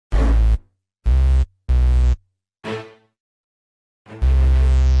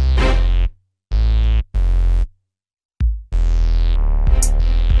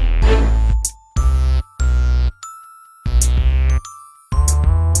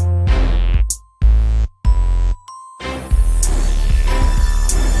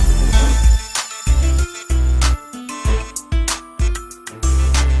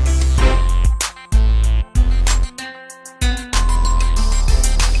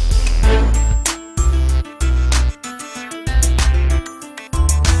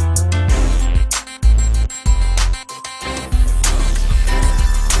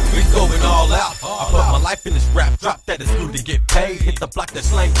to get paid. Hit the block to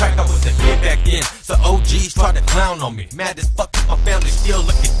slang crack, I was a kid back then. So OGs tried to clown on me. Mad as fuck, my family still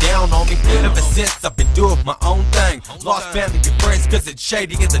looking down on me. Ever since I've been doing my own thing. Lost family and friends cause it's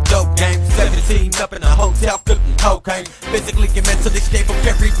shady in the dope game. 17 up in a hotel cooking cocaine. Physically and mentally stable,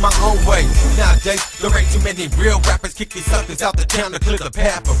 can't reach my own way. Nowadays, there ain't too many real rappers. Kick these suckers out the town to clear the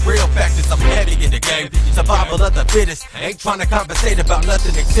path for real factors. I'm heavy in the game. Survival of the fittest. Ain't trying to conversate about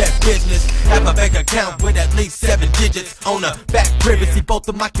nothing except business. Have a bank account with at least 7 digits. On a back privacy, both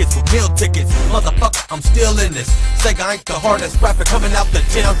of my kids with meal tickets. Motherfucker, I'm still in this. Say I ain't the hardest rapper coming out the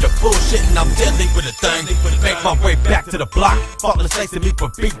town. You're bullshitting, I'm deadly with a thing. Make my way back to the block. Falling slaves to me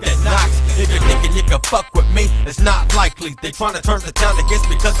for beat that knocks. If you're thinking you can fuck with me, it's not likely. They tryna turn the town against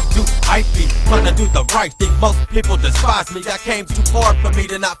me cause I'm too hypey. Trying to do the right thing, most people despise me. That came too hard for me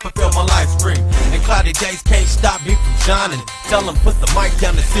to not fulfill my life's dream. And cloudy days can't stop me from shining. Tell them put the mic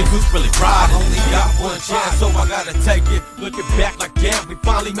down to see who's really riding. Only got one chance, so I gotta take it. Looking back like damn, we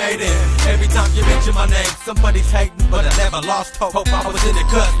finally made it. Every time you mention my name, somebody's hating, but I never lost hope. I was in the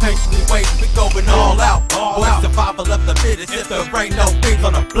cut, patiently waiting, we going all out. Boy, survival of the fittest. If there ain't no beats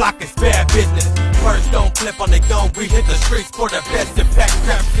on the block, it's bad business. First don't flip on they gon' we hit the streets for the best impact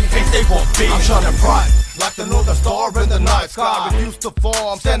traps in case they won't be. I'm shining bright like the northern star in the night sky. Refuse to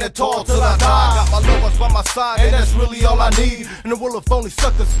fall, I'm standing tall till I die. Got my loved ones by my side, and that's really all I need. In a world of phony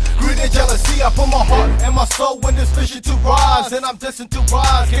suckers, greed and jealousy, I put my heart and my soul in this vision to rise. And I'm destined to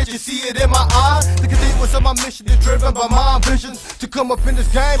rise, can't you see it in my eyes? The continuance of my mission is driven by my ambitions to come up in this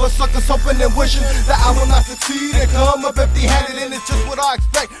game, but suckers hoping and wishing that I will not succeed and come up empty-handed. And it's just what I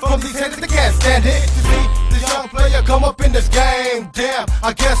expect from these haters that can't stand it. To see this young player come up in this game, damn,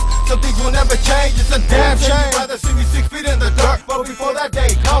 I guess some things will never change. It's a damn shame. You'd rather see me 6 feet in the dirt, but before that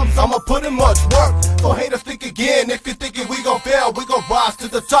day comes, I'ma put in much work. So haters think again, if you're thinking we gon' fail, we gon' rise to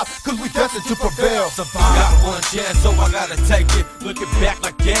the top, cause we destined to prevail. Survive. Got one chance, so I gotta take it. Looking back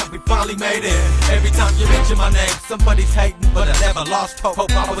like damn, we finally made it. Every time you mention my name, somebody's hating, but I never lost hope.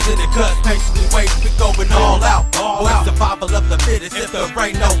 I was in the cut, patiently waiting, we going all out. Boy, survival of the fittest. If there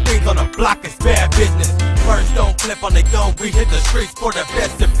ain't no things on the block, it's bad business. First don't flip on they gon' we hit the streets for the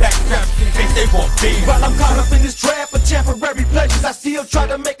best impact traps in case they won't be. While I'm caught up in this trap of temporary pleasures, I still try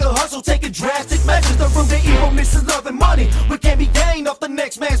to make a hustle, taking drastic measures. The room to evil, missing love and money. We can't be gained off the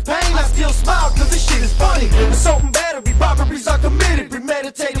next man's pain. I still smile cause this shit is funny. Assault and battery, robberies are committed,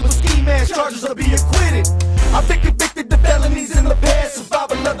 premeditated with